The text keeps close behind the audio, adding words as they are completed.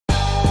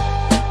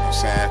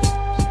saying?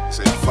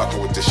 So you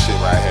fucking with this shit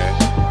right here.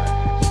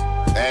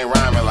 They ain't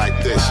rhyming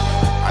like this.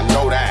 I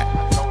know that.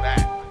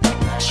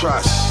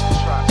 Trust.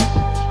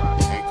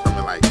 Ain't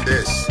coming like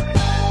this.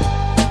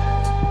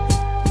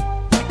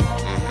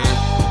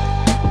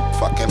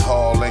 Fucking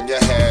hole in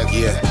your head.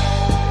 Yeah.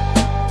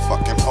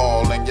 Fucking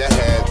hole in your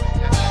head.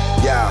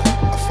 Yeah.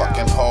 A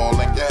fucking hole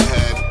in your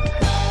head.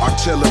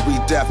 Artillery,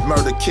 death,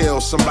 murder,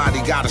 kill.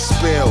 Somebody gotta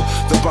spill.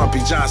 The Bumpy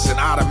Johnson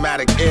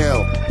automatic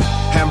ill.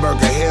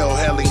 Hamburger Hill,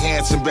 Helly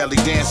Hansen, belly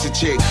dancing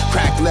chick.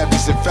 Crack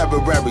levies in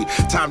February.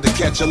 Time to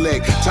catch a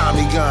lick.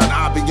 Tommy gun,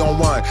 I'll be on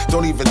one.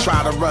 Don't even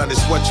try to run,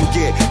 it's what you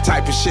get.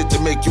 Type of shit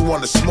to make you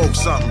wanna smoke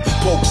something,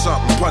 poke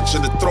something, punch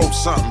in the throat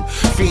something.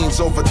 Fiends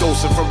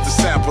overdosing from the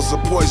samples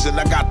of poison.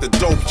 I got the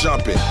dope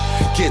jumping.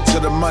 Get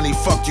to the money,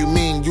 fuck you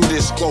mean, you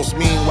this close.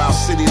 Meanwhile,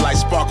 city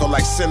lights sparkle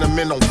like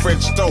cinnamon on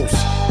French toast.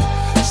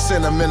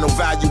 Sentimental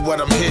value, what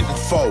I'm hitting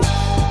for.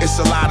 It's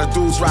a lot of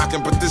dudes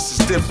rocking, but this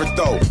is different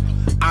though.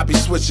 I be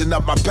switching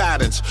up my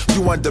patterns,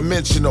 you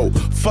one-dimensional.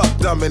 Fuck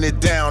dumbing it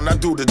down, I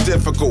do the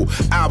difficult.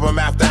 Album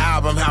after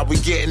album, how we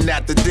getting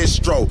at the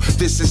distro.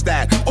 This is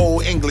that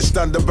old English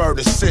Thunderbird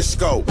and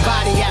Cisco.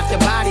 Body after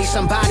body,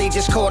 somebody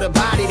just caught a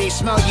body. They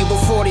smell you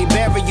before they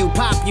bury you,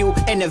 pop you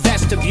in the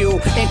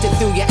vestibule. Enter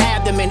through your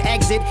abdomen,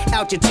 exit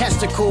out your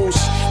testicles.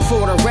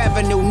 For the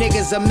revenue,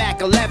 niggas a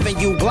Mac 11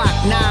 you. Block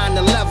 9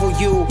 to level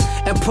you.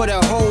 And put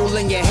a hole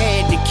in your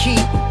head to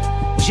keep.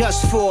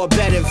 Just for a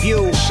better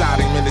view. Shot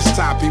him in his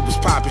top, he was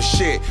popping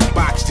shit.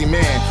 Boxed him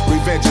in,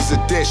 revenge is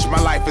a dish. My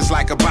life is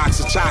like a box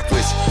of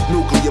chocolates.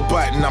 Nuclear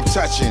button I'm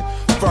touching.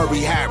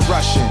 Furry hat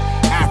Russian.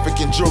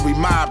 African jury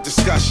mob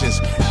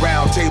discussions.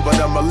 Round table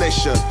the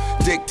militia.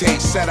 Dictate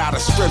set out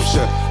of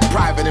scripture.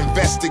 Private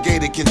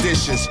investigated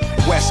conditions.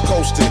 West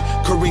coasting,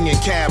 Korean,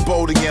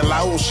 Cambodian,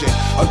 Laotian.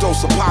 A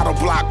dose of bottle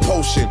block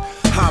potion.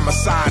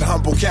 Homicide,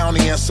 Humboldt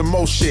County, and some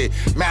more shit.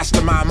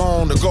 Mastermind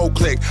on the go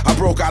click. I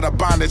broke out of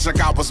bondage like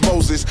I was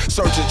Moses.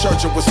 Searching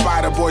church with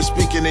Spider Boy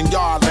speaking in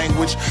yard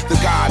language. The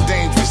God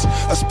dangerous,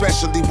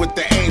 especially with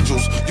the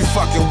angels. You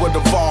fucking with a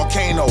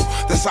volcano.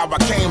 That's how I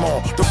came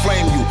on to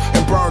flame you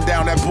and burn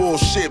down that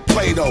bullshit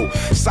Plato.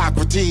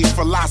 Socrates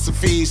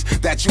philosophies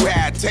that you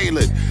had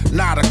tailored.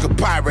 Nautica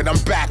pirate, I'm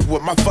back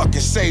with my fucking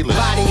sailors.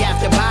 Body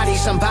after body,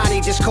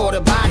 somebody just caught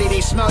a body.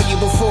 They smell you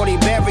before they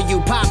bury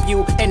you, pop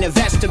you in the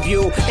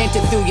vestibule.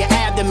 Enter through your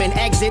abdomen,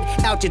 exit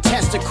out your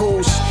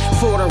testicles.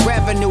 For the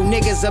revenue,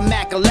 niggas a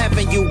Mac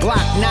 11 you.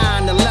 Block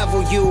 9 to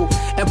level you.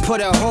 And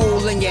put a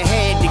hole in your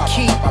head to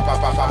keep.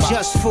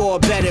 Just for a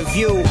better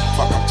view.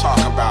 Fuck I'm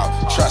talking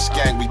about. Trust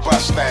gang, we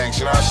bust things,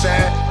 you know what I'm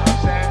saying?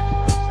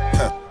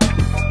 Huh.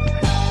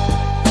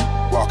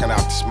 Walking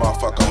out this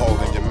motherfucker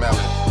holding your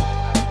melon.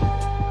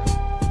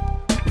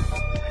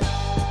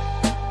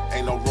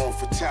 Ain't no room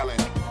for telling.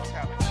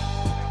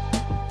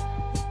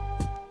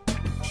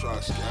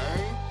 Trust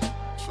gang.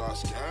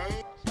 Trust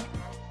gang.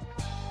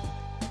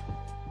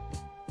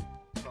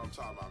 That's what I'm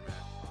talking about, man.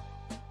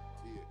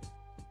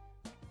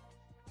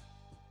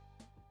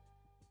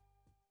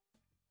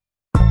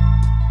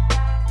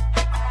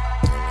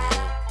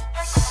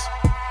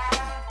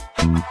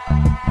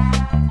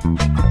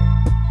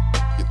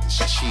 Get this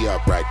chi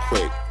up right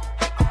quick.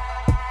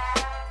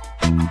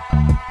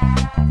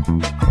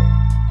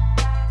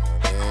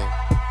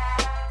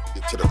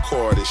 Get to the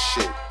core of this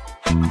shit.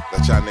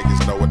 Let y'all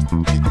niggas know what the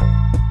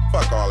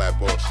fuck all that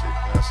bullshit, you know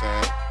what I'm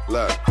saying?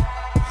 Look.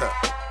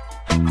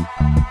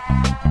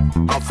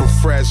 I'm from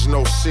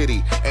Fresno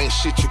City, ain't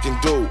shit you can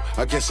do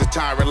against a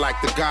tyrant like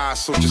the guy,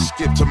 so just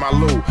skip to my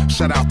loo.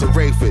 Shout out to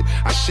Rayford,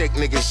 I shake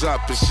niggas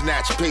up and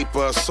snatch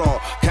paper,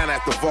 assault, count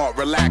at the vault,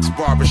 relax,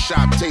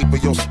 barbershop taper,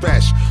 yo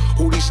Spesh.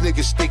 Who these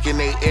niggas thinking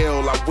they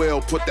ill? I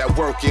will put that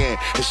work in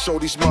and show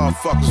these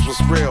motherfuckers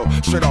what's real.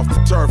 Straight off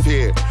the turf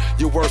here,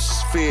 your worst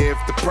is fear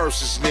if the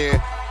purse is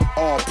near.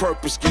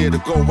 All-purpose gear to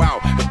go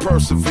out and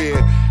persevere.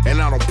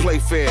 And I don't play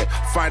fair.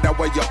 Find out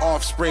where your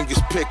offspring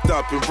is picked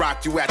up and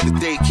rock you at the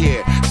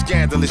daycare.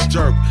 Scandalous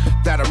jerk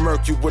that'll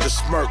murk you with a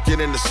smirk. Get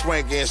in the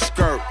swinging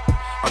skirt.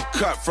 I'm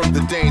cut from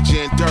the danger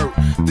and dirt.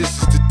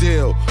 This is the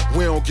deal.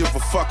 We don't give a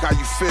fuck how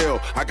you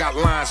feel. I got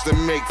lines that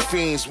make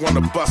fiends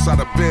wanna bust out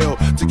a bill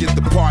to get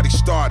the party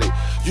started.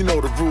 You know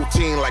the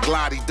routine like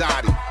Lottie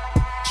Dottie.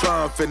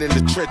 Triumphant in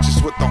the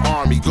trenches with the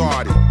army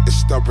guarded.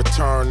 It's the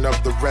return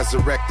of the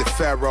resurrected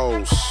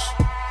pharaohs.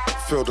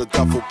 Fill the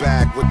duffel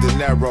bag with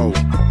dinero.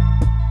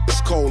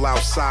 It's cold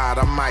outside,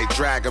 I might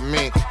drag a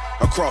mink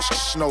across the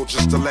snow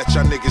just to let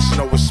y'all niggas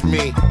know it's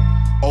me.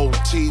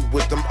 OT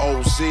with them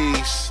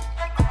OZs.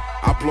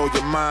 I blow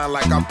your mind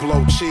like I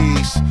blow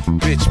cheese.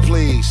 Bitch,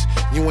 please.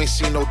 You ain't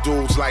seen no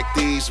dudes like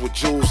these with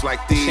jewels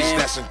like these.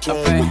 That's in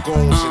tune with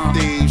goons and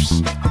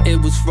thieves. It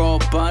was raw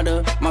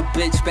butter. My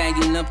bitch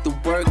bagging up the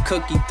work.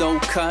 Cookie dough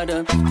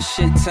cutter.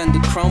 Shit tend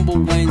to crumble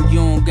when you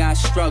don't got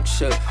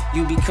structure.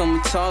 You become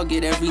a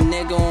target. Every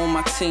nigga on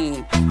my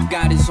team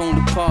got his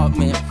own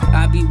department.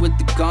 I be with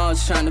the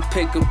guards trying to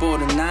pick up all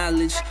the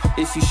knowledge.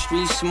 If you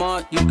street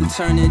smart, you can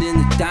turn it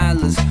into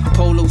dollars.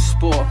 Polo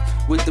sport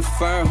with the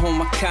fur on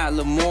my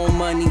collar. More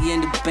more money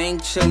in the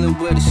bank, chillin'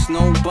 with a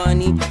snow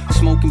bunny,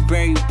 smoking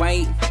Barry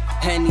White.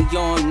 Henny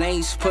on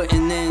nights,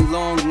 putting in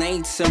long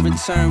nights in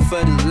return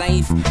for the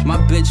life. My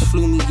bitch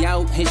flew me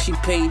out and she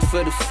paid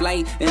for the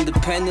flight.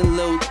 Independent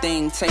little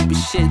thing, type of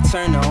shit,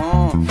 turn her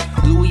on.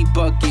 Louis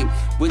bucket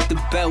with the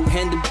belt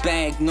and the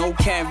bag, no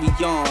carry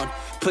on.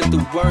 Put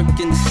the work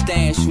in the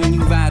stash when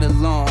you ride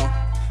along.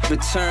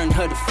 Return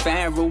her to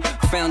Pharaoh,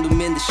 found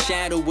him in the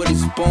shadow with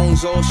his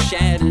bones all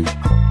shattered.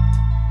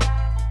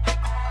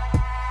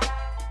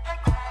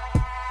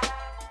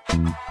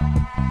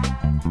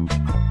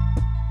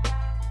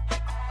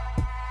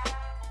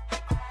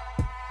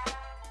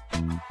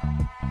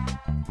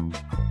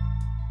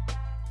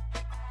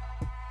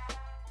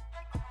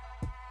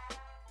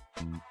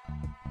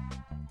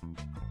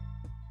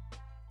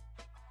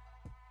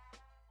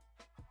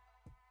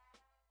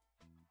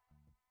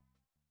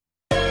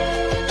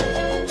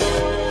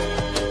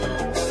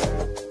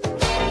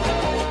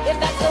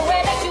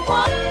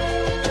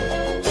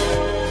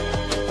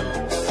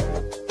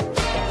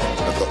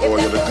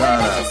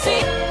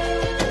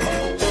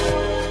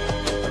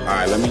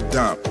 Alright, let me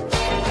dump.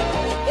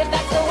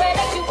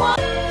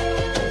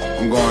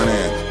 I'm going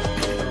in.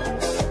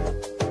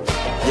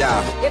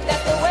 Yeah.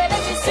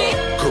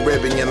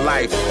 Caribbean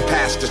life,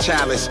 pass the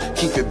chalice,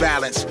 keep it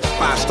balanced.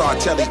 5-star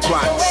telly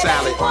twat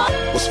salad.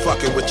 Was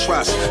fucking with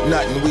trust,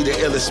 nothing, we the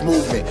illest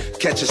movement.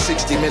 Catch a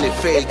 60-minute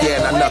fade, yeah,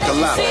 and I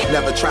knuckle up.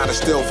 Never try to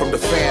steal from the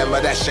fam,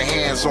 or that's your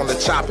hands on the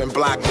chopping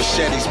block.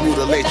 Machetes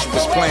mutilate you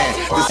as planned.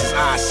 This is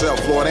I,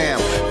 self, Lord Am.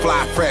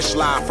 Fly fresh,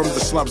 live from the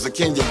slums of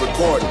Kenya,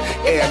 recording.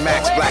 Air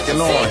Max, black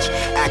and orange.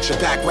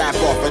 Action-packed rap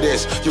off of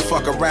this. You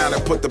fuck around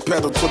and put the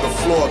pedal to the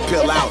floor,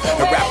 pill out,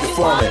 and rap it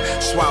for me.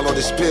 Swallow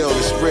this pill,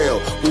 it's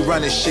real. We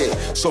running shit,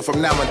 so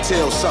from now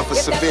until suffer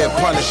severe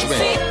punishment.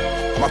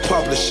 My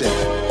publishing,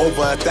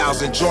 over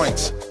 1,000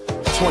 joints.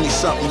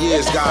 20-something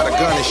years, got a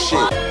gun and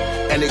shit.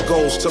 And it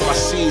goes to my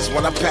seeds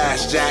when I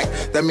pass, Jack.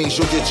 That means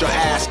you'll get your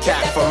ass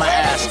capped for my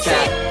ass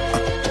cap.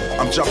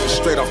 I'm jumping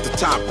straight off the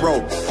top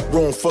rope.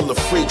 Room full of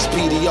freaks,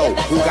 PDO,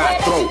 who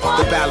got throat.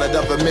 The ballad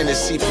of a minute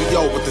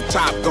CPO with the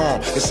top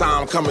gone. It's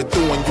how I'm coming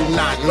through and you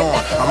not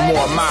knowing. I'm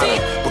more modern,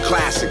 but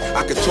classic.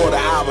 I could tour the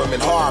album in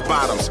hard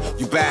bottoms.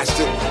 You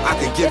bastard, I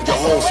could give your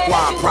whole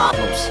squad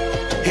problems.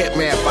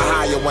 Hitman for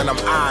hire when I'm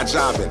eye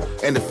jobbing.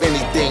 And if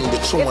anything, the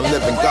true and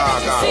living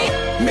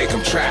Gaga. Make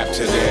them trap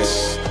to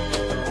this.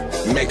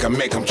 Make them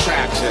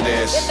trap to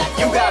this.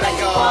 You gotta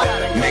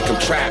go. Make them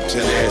trap to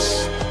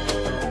this.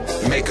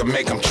 Make them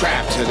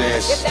trap to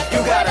this. You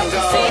gotta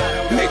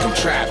go. Make them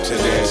trap to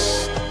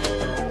this.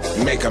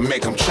 Make them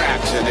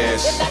trap to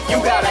this.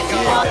 You gotta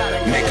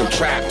go. Make them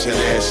trap to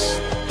this.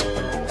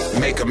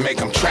 Make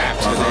them trap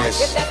to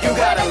this. You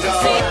gotta go.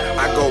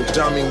 I go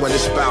dummy when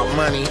it's about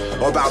money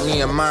or about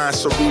me and mine,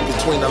 so read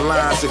between the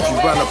lines if you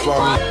run up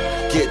on me.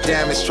 Get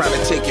damaged trying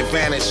to take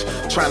advantage,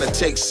 trying to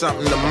take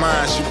something to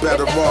mine. You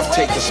better off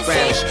taking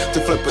Spanish. To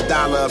flip a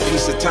dollar, a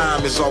piece of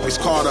time is always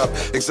caught up.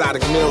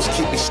 Exotic meals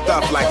keep me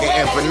stuffed like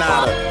an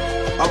empanada.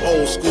 I'm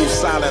old school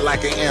solid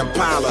like an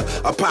Impala.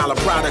 A pile of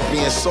product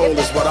being sold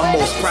is what I'm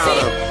most proud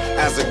of.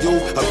 As a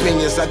youth,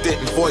 opinions I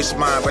didn't voice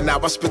mine, but now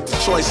I spit the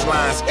choice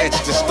lines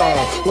etched in stone.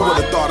 Who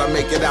would've thought I'd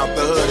make it out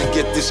the hood and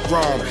get this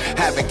grown?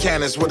 Having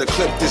cannons with a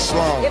clip this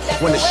long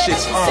when the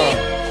shit's on.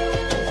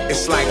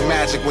 It's like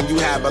magic when you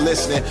have a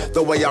listening.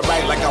 The way I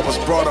write like I was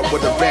brought up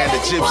with a band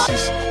of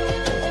gypsies.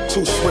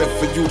 Too swift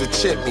for you to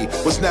chip me.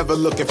 Was never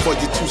looking for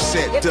your 2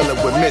 cent, dealing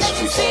with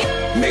mysteries.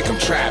 Make them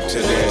trap to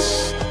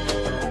this.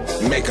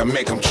 Make them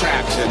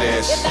trap to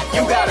this.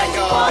 You gotta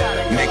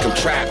go. Make them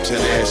trap to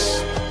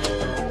this.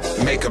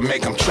 Make them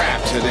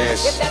trap to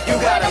this. You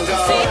gotta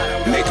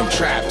go. Make them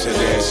trap to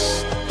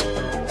this.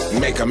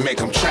 Make them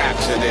trap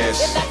to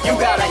this. You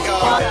gotta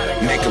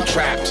go. Make them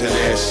trap to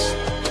this.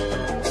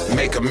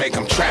 Make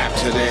them trap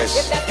to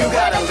this. You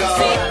gotta go.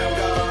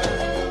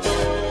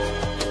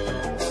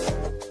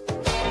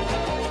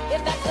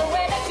 If that's the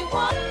way that you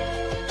want.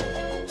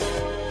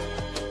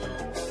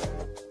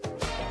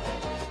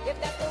 If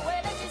that's the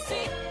way that you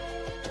see.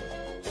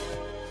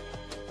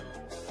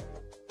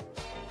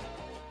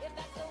 If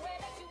that's the way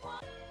that you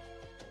want.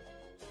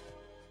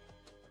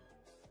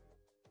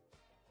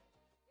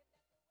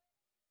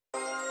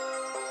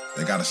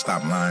 They gotta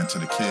stop lying to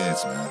the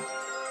kids, man.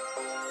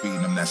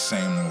 Feeding them that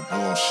same old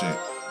bullshit.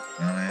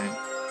 You know what I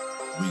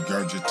mean?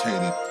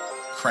 Regurgitated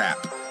crap.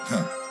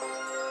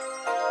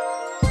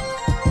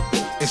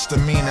 It's the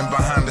meaning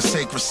behind the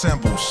sacred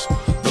symbols.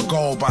 The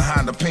goal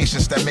behind the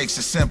patience that makes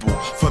it simple.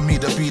 For me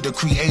to be the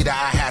creator,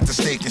 I had to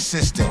stay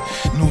consistent.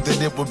 Knew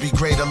that it would be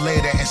greater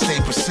later and stay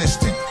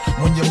persistent.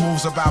 When your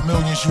moves about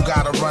millions, you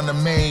gotta run a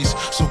maze.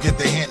 So get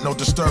the hint, no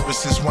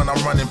disturbances when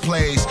I'm running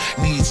plays.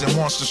 Needs and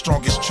wants the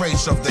strongest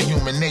traits of the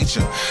human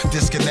nature.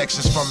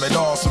 Disconnections from it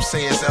all, some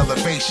say it's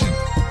elevation.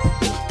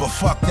 But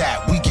fuck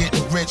that, we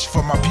getting rich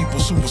for my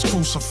peoples who was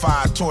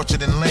crucified,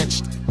 tortured and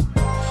lynched.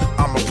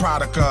 I'm a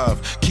product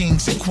of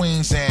kings and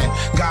queens and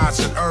gods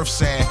and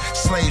earths and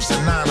slaves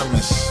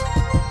anonymous.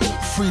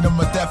 Freedom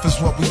or death is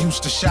what we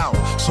used to shout.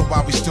 So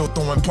why we still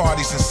throwing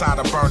parties inside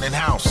a burning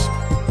house?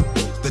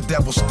 The the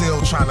devil's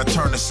still trying to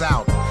turn us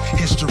out.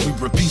 History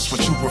repeats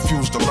what you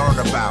refuse to learn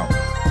about.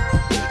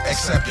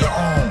 Accept your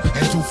own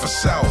and do for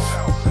self.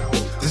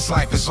 This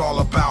life is all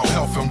about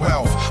health and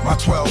wealth. My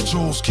 12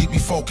 jewels keep me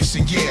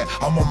focusing, yeah,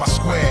 I'm on my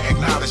square.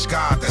 Acknowledge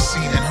God that's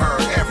seen and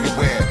heard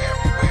everywhere.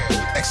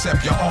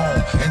 Accept your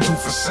own and do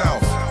for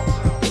self.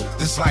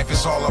 This life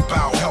is all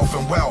about health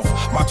and wealth.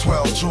 My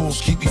 12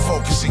 jewels keep me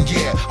focusing,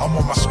 yeah, I'm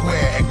on my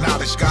square.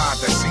 Acknowledge God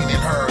that's seen and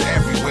heard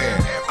everywhere.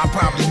 I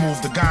probably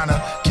move to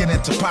Ghana, get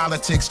into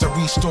politics to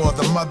restore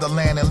the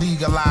motherland and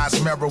legalize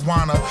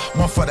marijuana.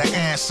 One for the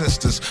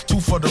ancestors, two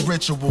for the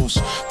rituals,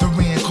 the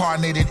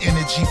reincarnated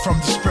energy from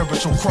the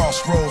spiritual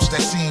crossroads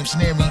that seems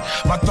near me.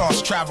 My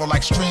thoughts travel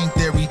like string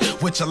theory,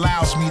 which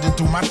allows me to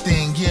do my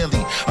thing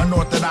yearly.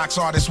 Unorthodox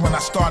artist when I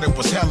started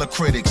was hella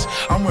critics.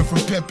 I went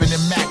from pimping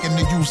and macking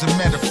to using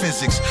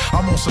metaphysics.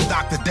 I'm on some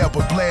Dr.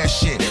 Delbert Blair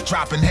shit,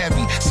 dropping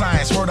heavy.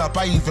 Science, word up,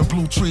 I even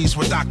blew trees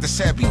with Dr.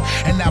 Sebi.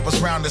 And that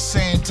was around the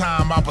same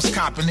time I was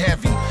copping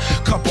heavy.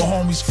 Couple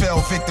homies fell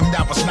victim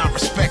that was not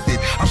respected.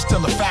 I'm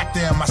still a factor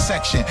in my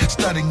section,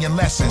 studying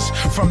lessons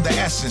from the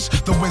essence.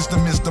 The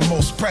wisdom is the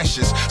most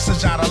precious.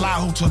 Sajad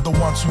Allahu to the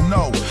ones who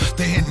know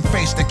the hidden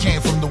face that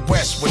came from the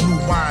west with new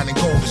wine and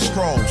golden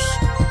scrolls.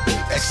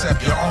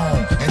 Accept your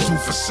own and do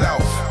for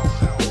self.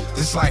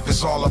 This life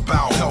is all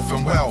about health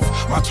and wealth.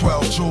 My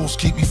 12 jewels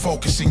keep me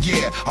focusing,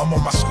 yeah, I'm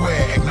on my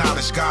square.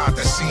 Acknowledge God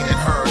that's seen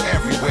and heard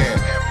everywhere.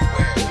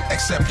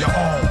 Accept your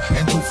own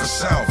and do for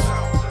self.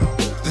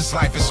 This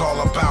life is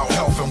all about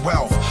health and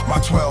wealth.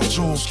 My 12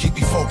 jewels keep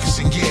me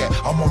focusing, yeah,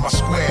 I'm on my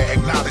square.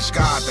 Acknowledge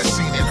God that's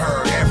seen and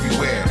heard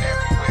everywhere.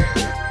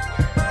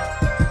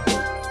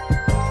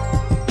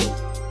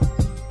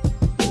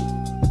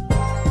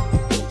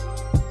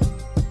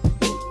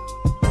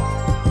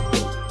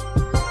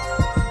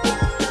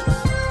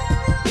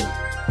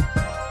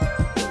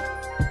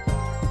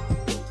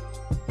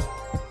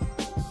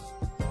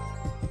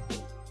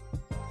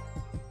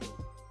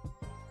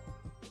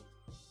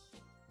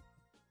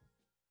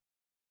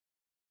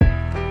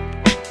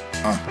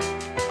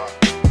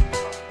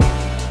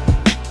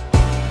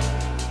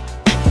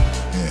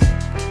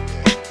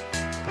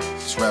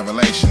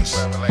 Revelations.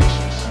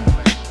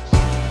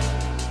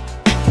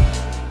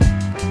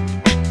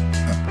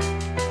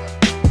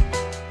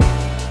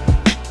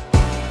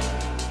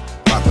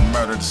 About to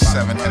murder the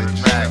seven-headed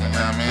dragon, you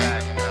know what I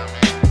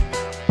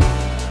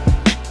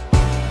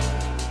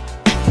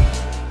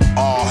mean?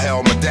 All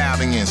hell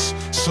medallions.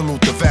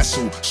 Salute the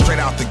vessel, straight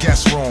out the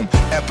guest room.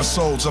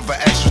 Episodes of an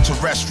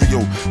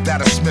extraterrestrial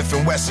that'll Smith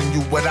and Wesson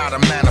you without a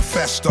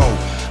manifesto.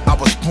 I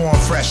was born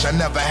fresh, I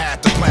never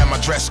had to plan my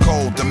dress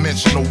code.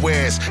 Dimensional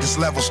wares, it's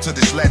levels to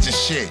this legend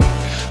shit.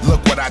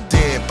 Look what I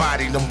did,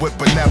 bodied them with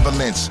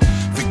benevolence.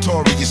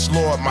 Victorious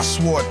Lord, my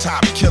sword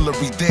top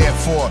killery.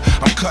 Therefore,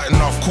 I'm cutting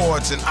off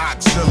cords and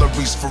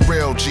auxiliaries for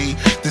real, G.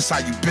 This how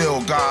you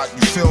build, God,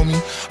 you feel me?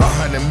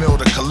 100 mil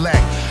to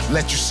collect,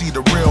 let you see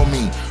the real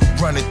me.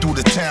 Running through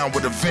the town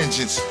with a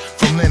vengeance.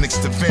 From Lennox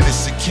to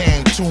Venice, it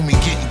came to me,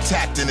 getting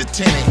tapped in a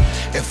tenant.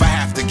 If I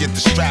have to get the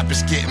strap,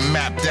 it's getting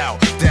mapped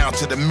out, down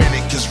to the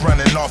minute, cause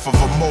running off of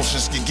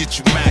emotions can get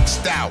you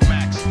maxed out.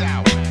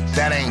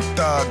 That ain't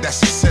thug,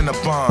 that's a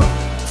Cinnabon.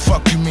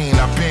 Fuck you mean,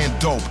 I've been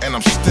dope, and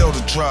I'm still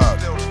the drug.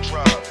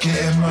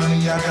 Getting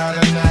money, I got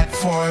a knack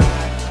for it.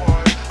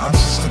 I'm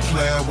just a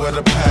player with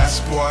a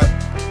passport.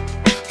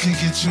 Can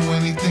get you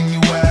anything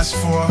you ask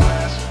for.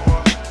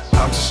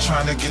 I'm just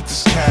trying to get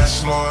this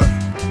cash, Lord.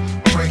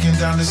 Breaking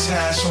down this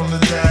hash on the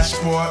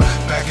dashboard.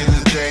 Back in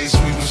the days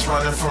we was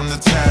running from the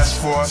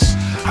task force.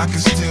 I can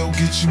still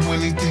get you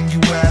anything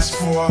you ask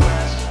for.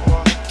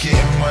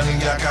 Getting money,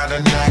 I got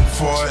a knack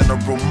for it.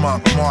 General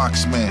Monk,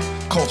 marksman.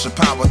 Culture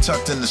power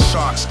tucked in the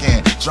shark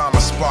skin.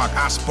 Drama spark,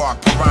 I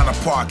spark, piranha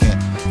parking.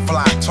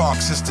 Fly talk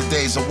since the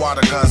days of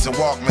water guns and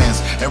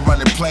Walkmans. And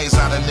running plays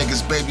out of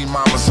niggas' baby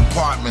mama's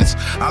apartments.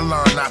 I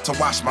learned not to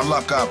wash my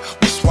luck up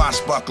with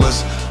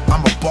swashbucklers.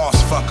 I'm a boss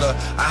fucker,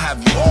 I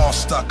have you all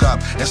stuck up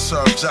and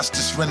serve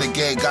justice,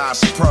 renegade God,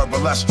 superb,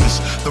 illustrious.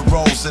 The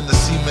rolls in the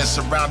cement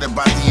surrounded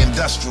by the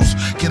industrials.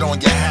 Get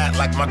on your hat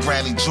like my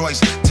granny Joyce,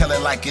 tell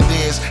it like it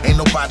is. Ain't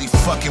nobody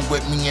fucking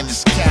with me in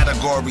this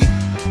category.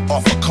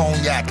 Off a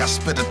cognac, I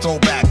spit a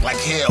throwback like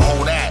here,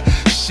 hold that.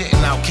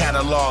 Shitting out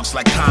catalogs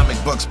like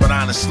comic books, but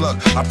honest look,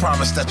 I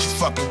promise that you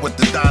fucking with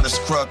the Donna's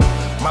crook.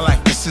 My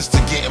life consists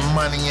of getting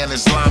money and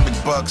Islamic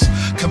books.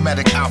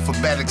 Comedic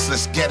alphabetics,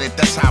 let's get it,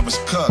 that's how it's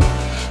cooked.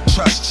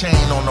 Trust chain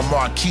on the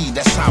marquee,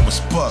 that's how it's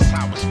booked.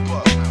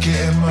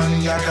 Getting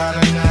money, I got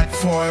a knack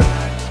for it.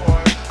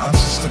 I'm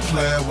just a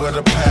player with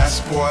a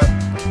passport.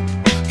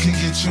 Can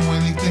get you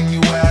anything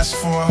you ask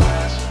for.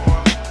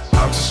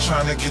 I'm just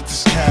trying to get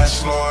this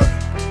cash, Lord.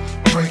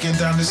 Breaking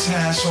down this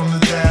hash on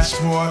the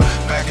dashboard.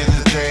 Back in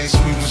the days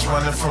we was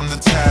running from the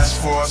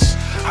task force.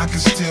 I can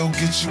still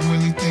get you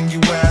anything you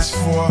ask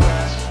for.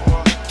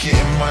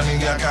 Getting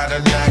money, I got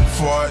a knack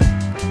for it.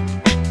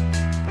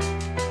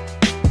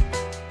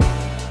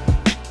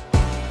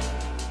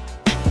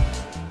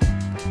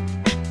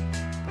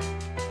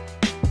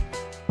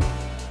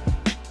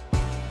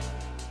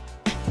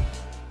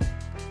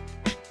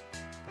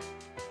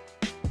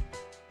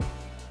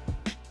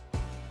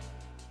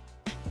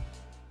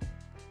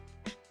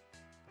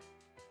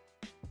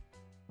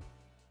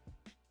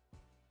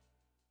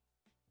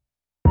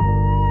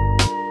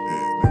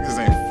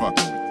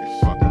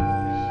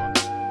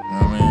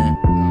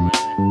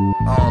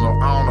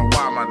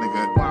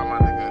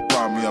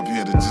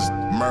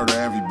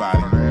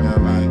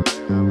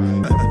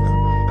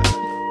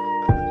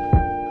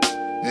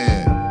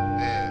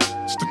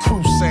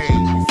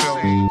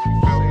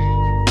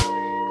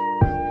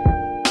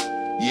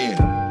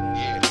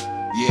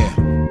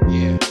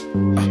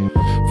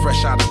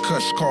 shot of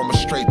kush, call me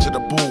straight to the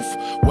booth.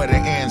 Where the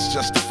ends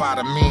justify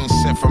the means,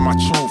 sent for my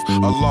truth.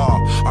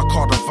 Allah, I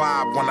caught a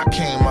vibe when I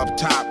came up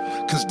top.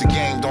 Cause the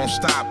game don't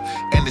stop,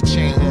 and the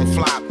chain won't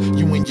flop.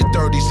 You in your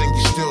 30s and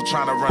you still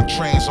trying to run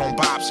trains on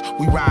bops.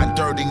 We riding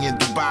dirty in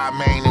Dubai,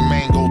 Maine, and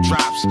mango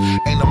drops.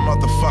 Ain't a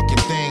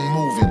motherfucking thing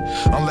moving,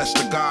 unless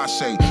the God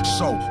say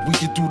so. We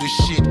can do this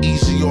shit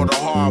easy or the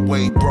hard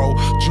way, bro.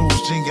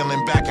 Jewels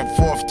jingling back and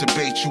forth to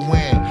bait you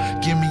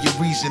in. Give me a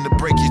reason to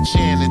break your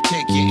chin and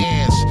take your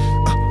ends.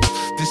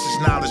 This is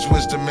knowledge,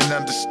 wisdom, and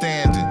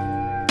understanding.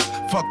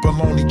 Fuck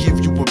baloney, give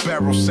you a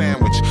barrel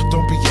sandwich.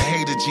 Don't be a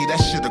hater, G, that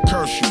shit'll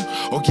curse you.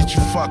 Or get you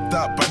fucked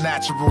up by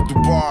natural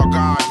Dubar,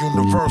 God,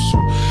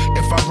 universal.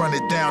 If I run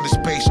it down, it's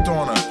based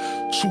on a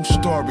true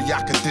story.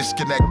 I can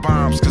disconnect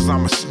bombs, cause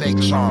I'm a snake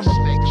charmer. The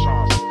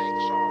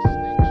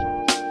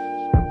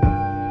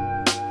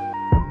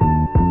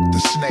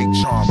snake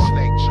charmer.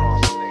 Snake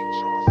charmer.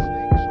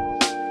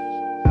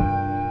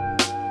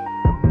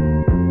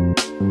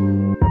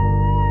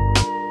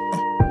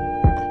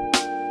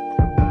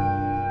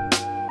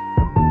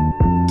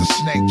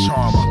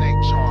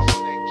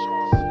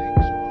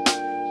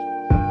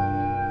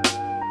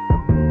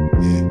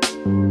 Yeah.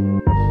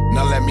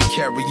 Now let me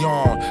carry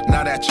on.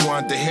 Now that you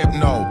under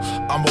hypno,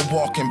 I'm a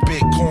walking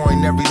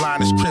Bitcoin. Every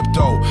line is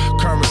crypto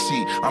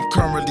currency. I'm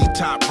currently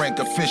top rank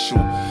official.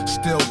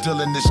 Still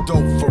dealing this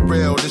dope for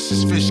real. This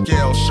is fish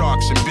scales,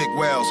 sharks and big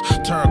whales.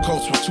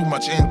 Turncoats with too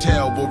much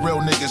intel. With real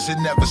niggas, it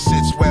never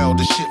sits well.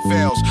 The shit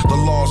fails. The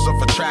laws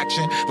of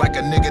attraction, like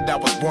a nigga that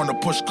was born to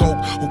push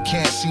coke, who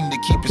can't seem to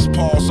keep his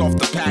paws off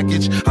the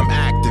package. I'm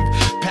active,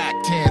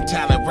 Pac-10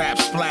 talent rap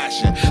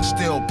splashing,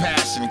 still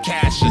passing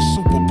cash in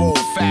Super Bowl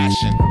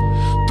fashion.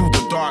 Through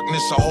the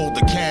darkness I hold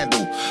the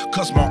candle,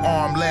 cause my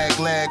arm, leg,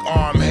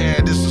 arm,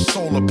 head is a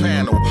solar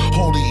panel.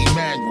 Holy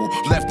Emmanuel,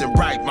 left and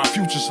right, my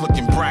future's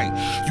looking bright.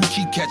 You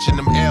keep catching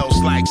them L's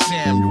like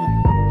Samuel.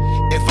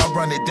 If I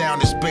run it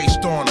down, it's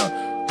based on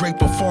a great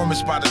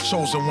performance by the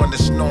chosen one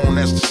that's known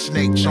as the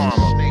snake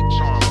charmer.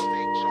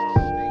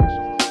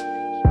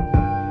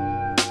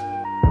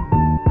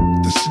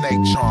 The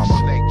snake charmer.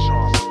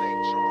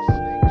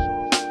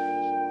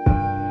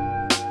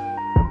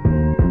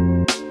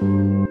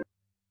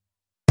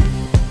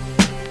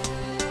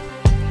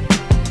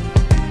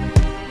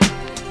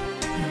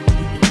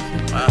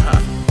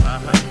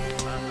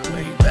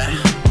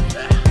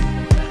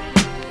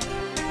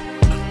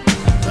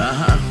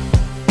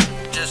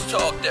 Just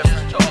talk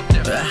different,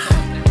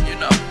 you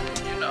know.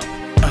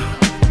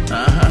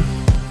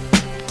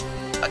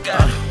 I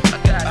got it.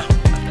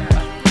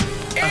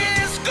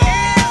 It's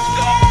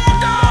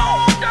going down.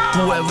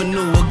 Whoever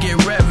knew will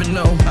get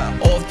revenue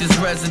off this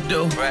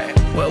residue.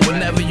 Well,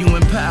 whenever you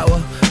in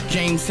power,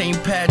 James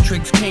St.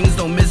 Patrick's kings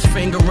don't miss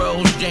finger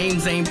rolls.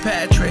 James ain't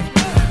Patrick.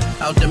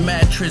 Out the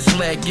mattress,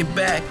 leg get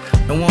back.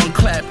 No one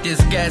clap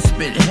this gas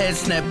spit, head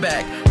snap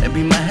back. That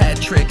be my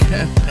hat trick.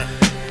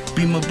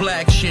 Be my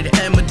black shit,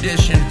 M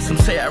edition. Some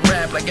say I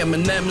rap like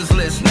Eminem is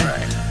listening.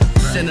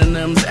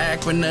 Synonyms,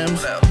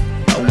 acronyms.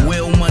 I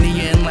wheel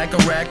money in like a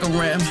rack of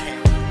rims.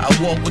 I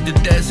walk with the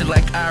desert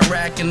like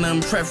Iraq and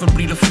them,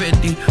 preferably the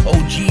 50.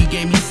 OG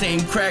gave me same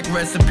crack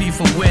recipe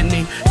for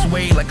Whitney.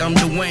 Sway like I'm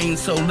Dwayne,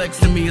 so next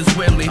to me is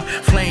Willie.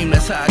 Flame,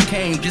 that's how I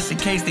came, just in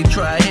case they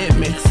try to hit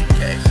me.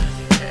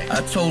 I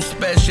told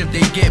Spesh if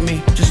they get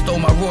me, just throw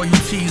my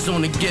royalties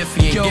on the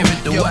Giphy and give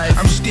it to wife.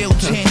 I'm still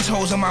 10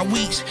 toes on my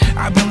weeks.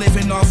 I've been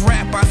living off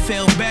rap, I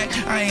fell back.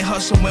 I ain't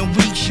hustling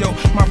weeks, yo.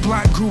 My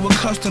block grew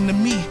accustomed to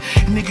me.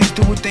 Niggas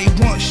do what they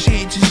want,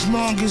 shit, just as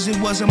long as it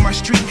wasn't my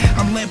street.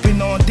 I'm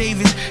limping on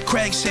Davis,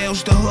 crack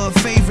sales, the hood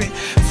favorite.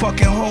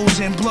 Fucking hoes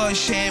and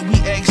bloodshed, we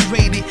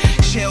X-rated.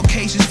 Shell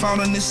cases found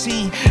on the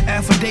scene,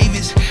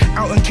 affidavits.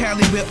 Out in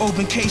Cali with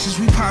open cases,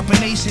 we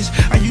poppin' aces.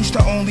 I used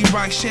to only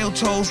rock shell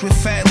toes with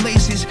fat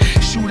laces.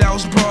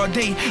 Shootouts broad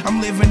day, I'm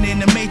living in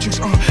the matrix.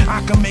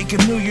 I can make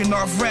 $1 million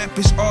off rap,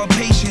 it's all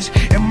patience.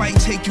 It might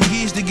take you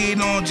years to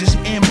get on, just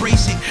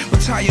embrace it.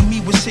 Retire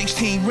me with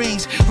 16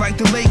 rings, like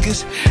the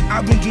Lakers.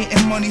 I've been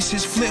getting money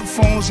since flip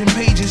phones and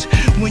pages.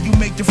 When you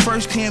make the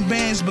first 10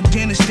 bands,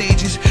 beginner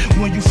stages.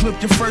 When you flip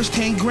your first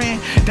 10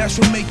 grand, that's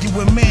what make you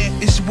a man.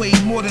 It's way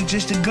more than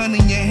just a gun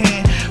in your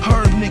hand.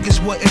 Heard niggas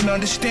wouldn't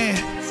understand.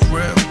 For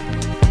real.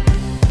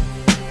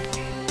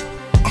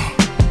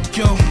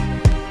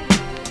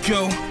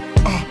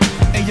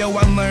 Yo,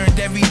 I learned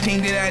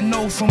everything that I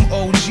know from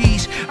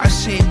OGs. I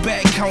sit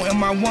back counting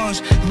my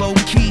ones, low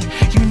key.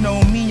 You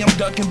know me, I'm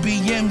ducking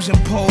BMs and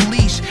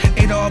police.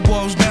 It all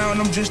boils down,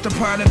 I'm just a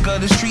product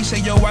of the streets. Say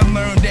yo, I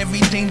learned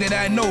everything that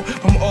I know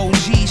from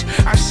OGs.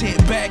 I sit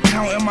back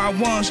counting my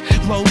ones,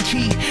 low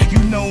key. You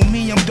know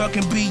me, I'm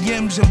ducking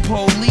BMs and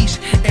police.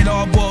 It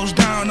all boils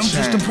down, I'm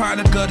just a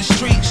product of the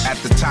streets. At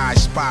the Thai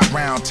spot,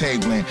 round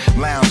tabling,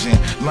 lounging,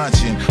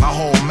 lunching. I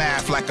hold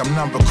math like I'm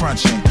number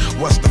crunching.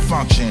 What's the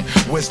function?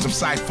 Wisdom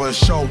for a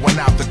show went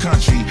out the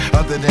country.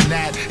 Other than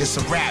that, it's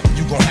a rap,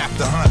 you gon' have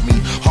to hunt me.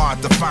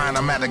 Hard to find,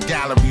 I'm at a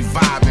gallery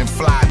vibing,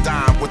 fly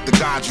dime with the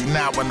God you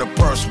now in the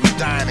purse we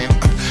dining.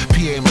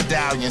 PA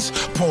medallions,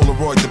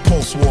 Polaroid the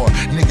post-war.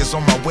 Niggas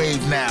on my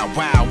wave now,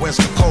 wow, where's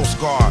the Coast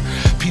Guard?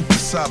 People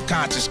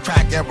subconscious,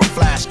 crack era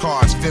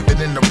flashcards, vivid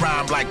in the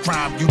rhyme like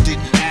crime you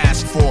didn't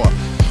ask for.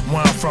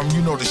 Where I'm from,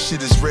 you know the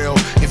shit is real.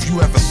 If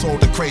you ever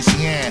sold a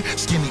Crazy Ann,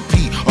 Skinny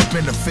Pete, up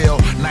in the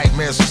field,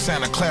 nightmares of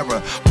Santa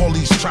Clara,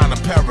 police trying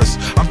to perish.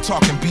 I'm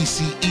talking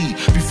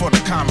BCE, before the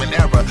common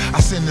era. I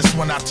send this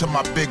one out to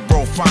my big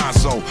bro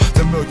Fonzo,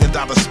 the $1 million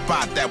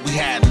spot that we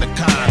had in the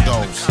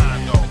condos.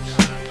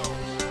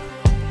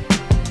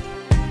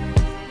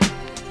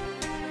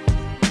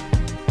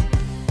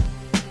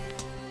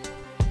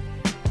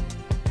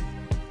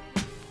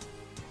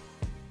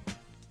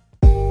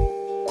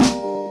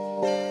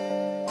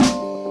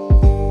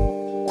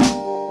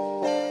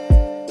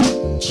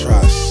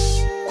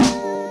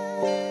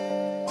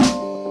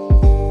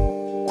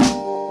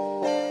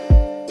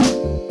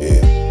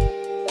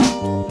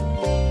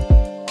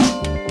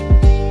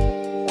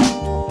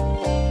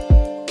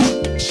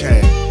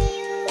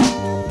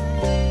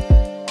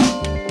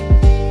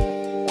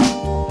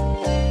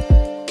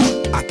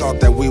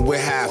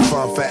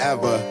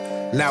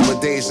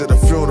 Nowadays at a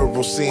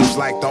funeral seems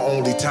like the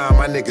only time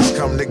my niggas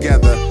come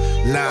together.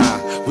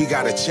 Nah, we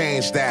gotta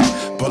change that.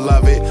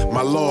 Beloved,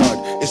 my lord,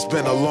 it's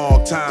been a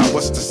long time.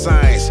 What's the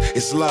science?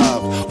 It's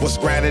love. What's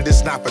granted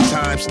is not for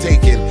times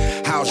taken.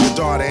 How's your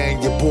daughter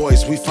and your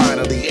boys? We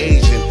finally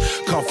Asian.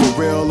 Come for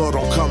real or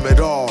don't come at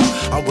all.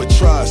 I'm with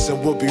trust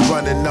and we'll be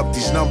running up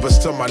these numbers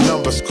till my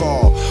numbers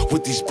call.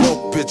 With these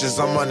broke bitches,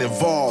 I'm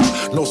uninvolved.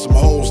 Know some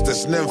hoes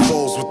that's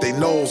nymphos with they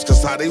nose,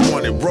 cause how they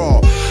want it raw.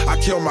 I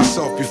kill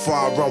myself before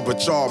I run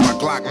with y'all. My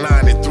Glock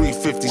 9 and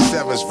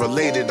 357's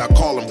related, I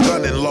call them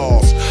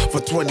gun-in-laws.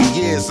 For 20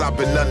 years I've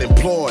been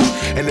unemployed,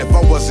 and if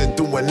I wasn't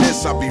doing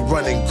this, I'd be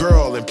running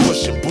girl and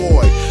pushing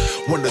boy.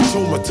 When the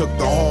tumor took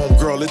the home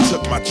girl, it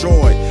took my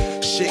joy.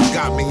 Shit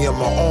got me in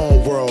my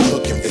own world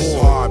looking for. It's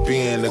hard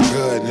being a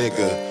good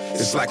nigga.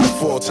 It's like a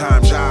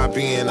full-time job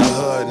being a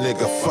hood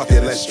nigga. Fuck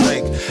it, let's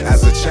drink.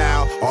 As a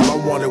child, all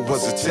I wanted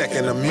was a tech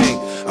and a mink,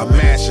 a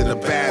mansion, a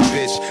bad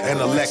bitch, and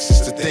a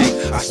Lexus to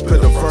think. I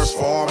spit a verse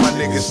for all my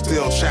niggas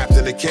still trapped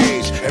in a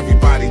cage.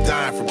 Everybody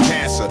dying from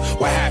cancer.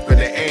 What happened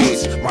to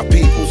AIDS? My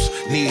peoples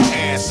need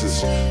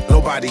answers.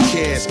 Nobody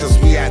cares cause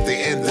we at the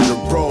end of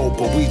the road,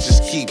 but we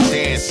just keep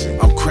dancing.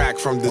 I'm cracked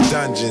from the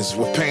dungeons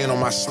with pain on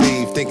my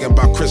sleeve, thinking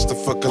about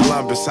Christopher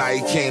Columbus, how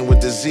he came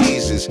with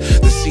diseases.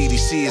 The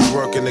CDC is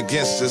working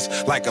against us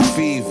like a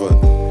fever.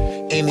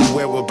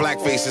 Anywhere where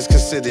blackface is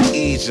considered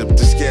Egypt,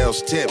 the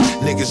scales tip.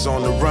 Niggas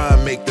on the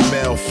run make the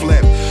mail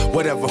flip.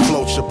 Whatever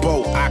floats your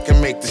boat, I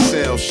can make the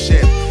sail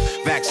ship.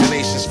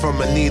 Vaccinations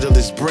from a needle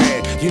is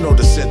bread. You know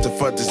the Center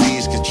for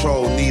Disease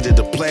Control needed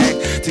a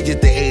plague to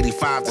get the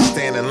 85 to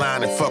stand in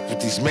line and fuck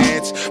with these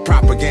meds.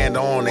 Propaganda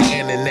on the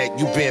internet,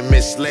 you been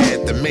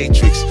misled. The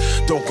Matrix,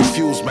 don't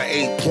confuse my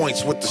 8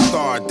 points with the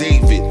Star of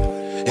David.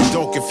 And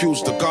don't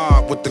confuse the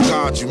God with the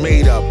God you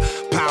made up.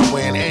 Power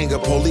and anger,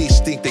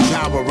 police think they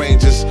Power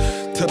Rangers.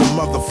 Till the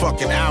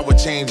motherfucking hour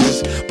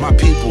changes. My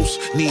peoples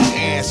need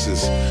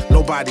answers.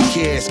 Nobody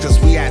cares cause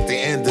we at the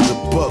end of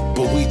the book,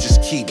 but we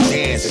just keep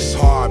dancing. It's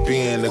hard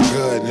being a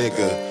good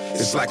nigga.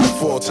 It's like a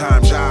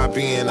full-time job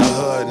being a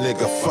hood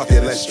nigga. Fuck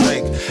it, let's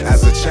drink.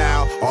 As a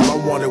child, all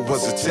I wanted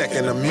was a tech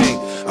and a mink,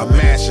 a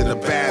mansion, a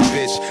bad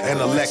bitch, and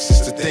a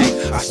Lexus to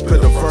think. I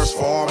spit a verse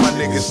for all my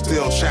niggas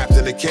still trapped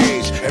in a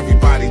cage.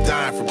 Everybody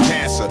dying from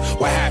cancer.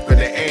 What happened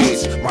to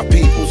AIDS? My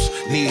peoples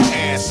need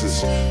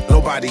answers.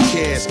 Nobody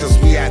cares cause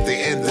we at the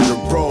end of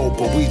the road,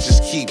 but we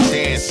just keep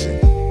dancing.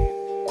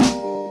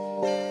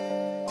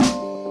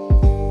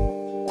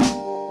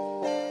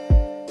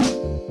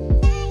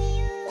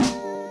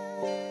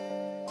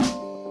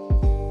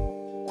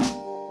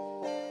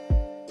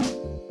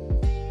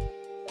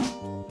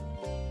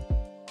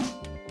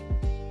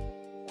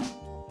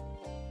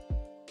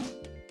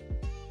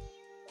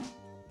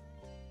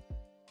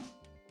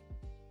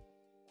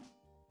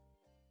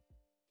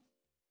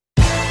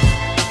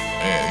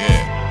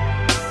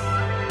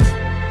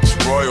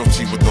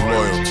 Royalty with the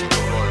loyalty.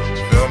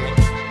 Feel me?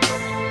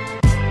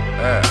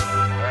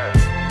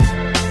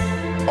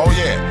 Oh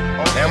yeah.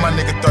 And my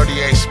nigga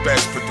 38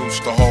 Spesh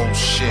produced the whole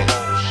shit.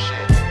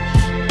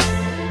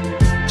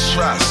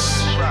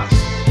 Trust.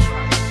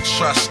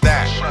 Trust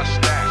that.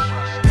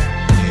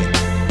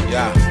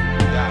 Yeah.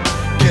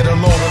 Get a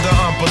load of the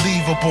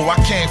unbelievable. I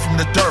came from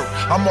the dirt.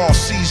 I'm all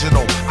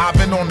seasonal. I've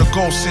been on the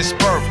go since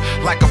birth.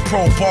 Like a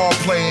pro ball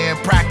player in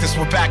practice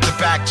with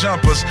back-to-back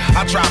jumpers.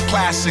 I drop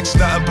classics,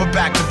 nothing but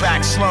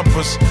back-to-back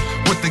slumpers.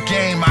 With the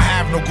game, I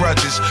have no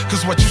grudges.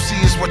 Cause what you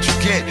see is what you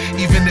get.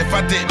 Even if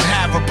I didn't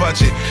have a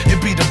budget,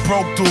 it'd be the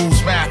broke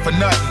dudes mad for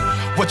nothing.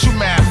 What you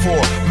mad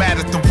for? Mad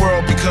at the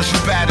world because you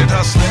bad at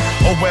hustling?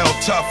 Oh well,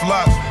 tough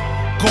luck.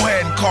 Go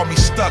ahead and call me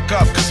stuck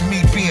up, cause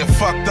me being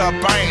fucked up,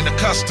 I ain't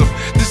accustomed.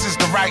 This is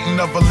the writing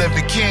of a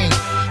living king.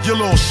 Your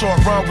little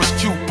short run was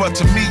cute, but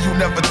to me you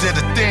never did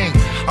a thing.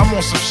 I'm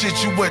on some shit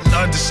you wouldn't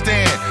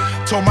understand.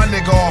 Told my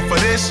nigga off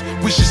of this,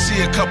 we should see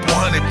a couple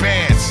 100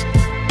 bands.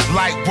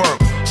 Light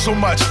work, so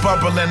much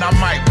bubbling I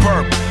might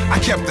burp.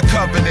 I kept the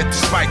covenant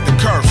despite the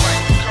curse.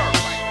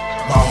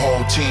 My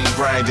whole team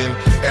grinding,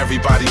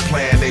 everybody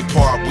playing they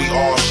part, we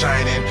all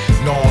shining.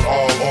 Known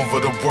all over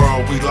the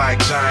world, we like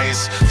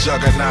giants.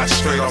 Juggernauts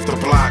straight off the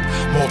block,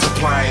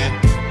 multiplying.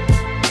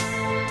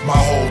 My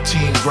whole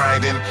team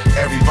grinding,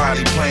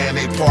 everybody playing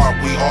they part,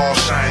 we all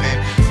shining.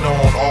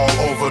 Known all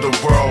over the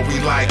world, we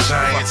like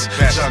giants.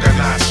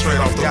 Juggernauts straight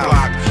off the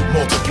block,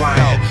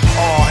 multiplying.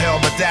 All hell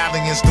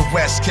medallions, the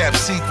West kept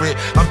secret.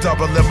 I'm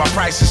doubling my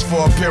prices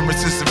for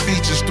appearances and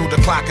features through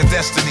the clock of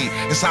destiny.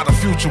 It's how the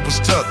future was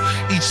took.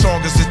 Each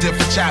song is a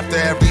different chapter,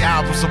 every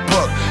album's a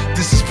book.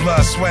 This is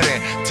blood, sweating,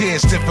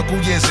 tears,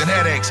 difficult years and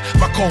headaches.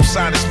 My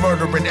cosign is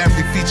murdering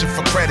every feature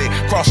for credit.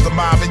 Cross the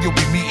mob and you'll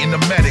be meeting the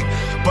medic.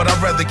 But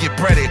I'd rather get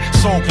breaded,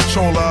 sole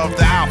controller of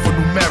the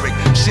alphanumeric.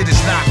 Shit is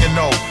knocking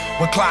though.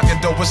 When clocking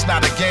though, it's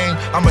not a game.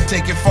 I'ma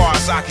take it far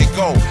as I can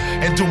go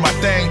and do my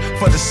thing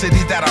for the city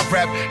that I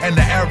rep and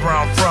the era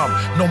I'm from.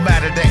 No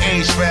matter the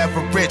age, forever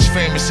rich,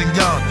 famous and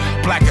young.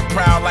 Black and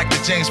proud like the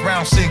James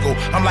Brown single.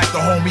 I'm like the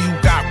homie who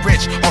got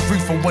rich off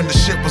reefer when the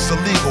shit was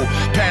illegal.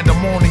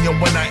 Pandemonium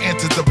when I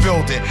entered the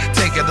building.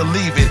 Take it or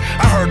leave it.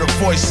 I heard a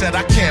voice said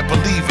I can't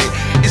believe it.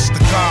 It's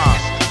the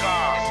God.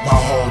 My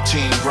whole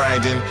team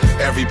grinding,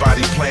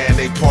 everybody playing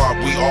they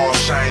part, we all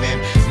shining.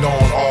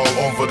 Known all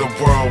over the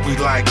world, we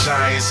like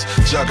giants.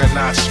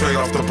 Juggernauts straight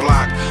off the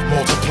block,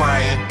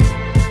 multiplying.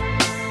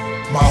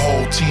 My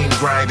whole team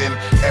grinding,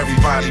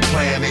 everybody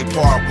playing they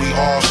part, we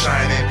all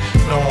shining.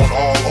 Known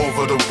all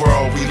over the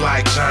world, we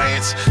like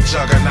giants.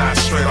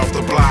 Juggernauts straight off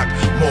the block,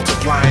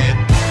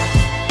 multiplying.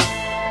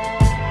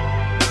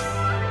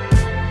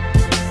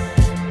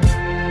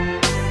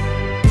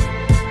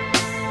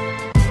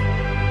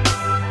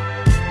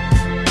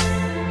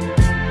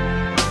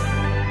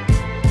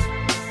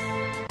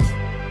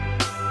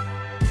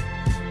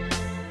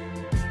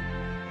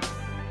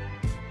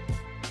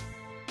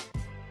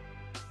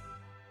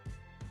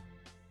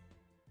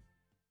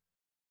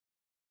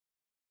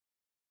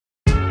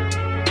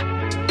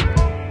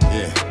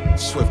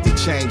 Swift and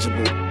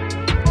changeable.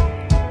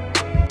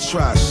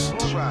 Trust.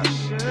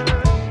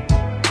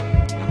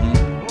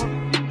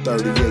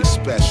 38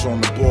 Spesh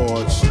on the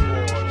boards.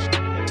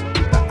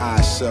 The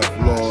I self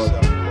Lord.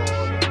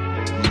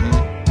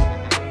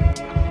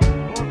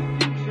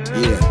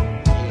 Yeah.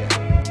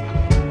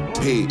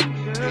 Pete.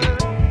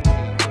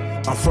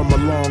 I'm from a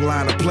long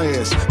line of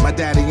players. My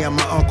daddy and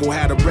my uncle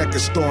had a record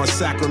store in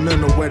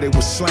Sacramento where they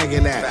was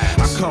slanging at.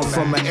 I come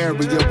from an area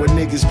where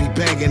niggas be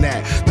banging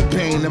at. The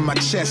pain in my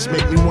chest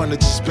make me wanna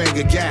just bang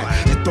a gap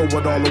and throw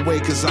it all away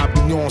cause I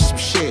be on some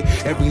shit.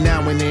 Every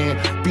now and then,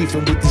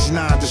 beefing with these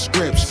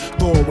nondescripts.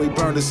 Throwaway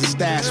burners and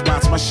stash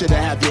spots. My shit'll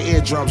have your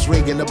eardrums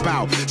ringing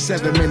about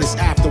 7 minutes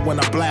after when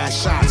I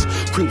blast shots.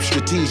 Creep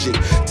strategic,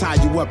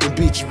 tie you up and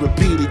beat you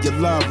repeated. Your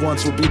loved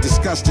ones will be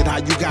disgusted how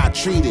you got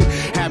treated.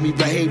 Had me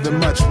behaving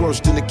much worse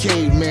than a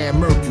caveman,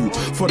 murk you.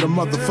 For the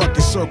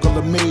motherfucking circle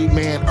of made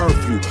man,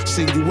 earth you.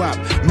 Sing you up,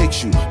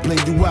 mix you,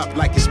 blend you up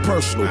like it's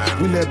personal.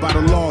 We live by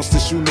the laws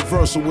that's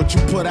universal. What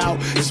you put out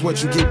is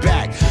what you get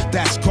back.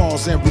 That's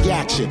cause and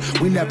reaction.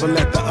 We never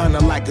let the honor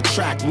like a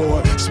track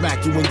lord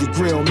smack you in your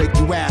grill, make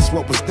you ask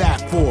what was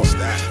that for.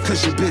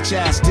 Cause your bitch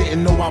ass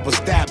didn't know I was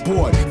that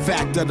boy.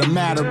 Fact of the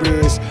matter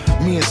is,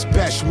 me and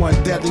Spesh one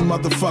deadly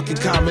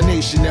motherfucking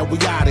combination and we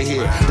outta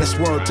here. That's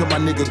word to my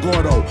nigga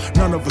Gordo.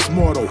 None of us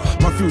mortal.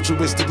 My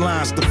futuristic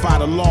lines defy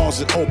the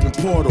laws and open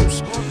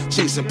portals.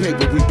 Chasing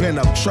paper, we been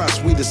up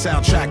trust. We the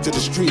soundtrack to the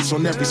streets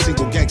on every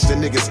single gangster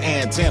nigga's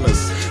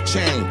antennas.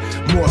 Chain,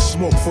 more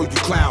smoke for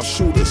you cloud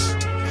shooters.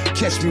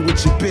 Catch me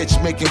with your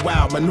bitch making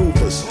wild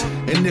maneuvers.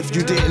 And if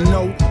you didn't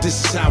know,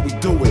 this is how we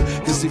do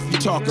it. Cause if you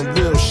talking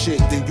real shit,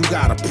 then you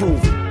gotta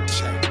prove it.